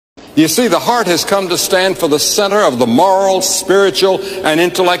You see, the heart has come to stand for the center of the moral, spiritual, and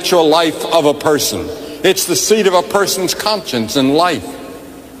intellectual life of a person. It's the seat of a person's conscience and life,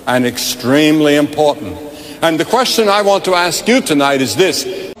 and extremely important. And the question I want to ask you tonight is this: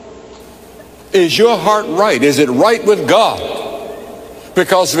 is your heart right? Is it right with God?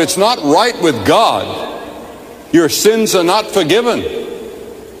 Because if it's not right with God, your sins are not forgiven.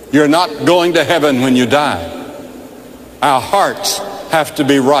 You're not going to heaven when you die. Our hearts have to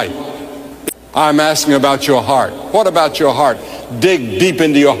be right. I'm asking about your heart. What about your heart? Dig deep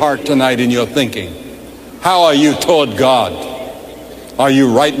into your heart tonight in your thinking. How are you toward God? Are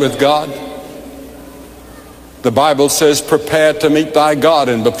you right with God? The Bible says, prepare to meet thy God.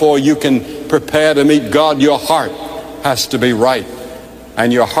 And before you can prepare to meet God, your heart has to be right.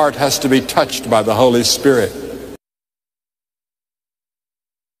 And your heart has to be touched by the Holy Spirit.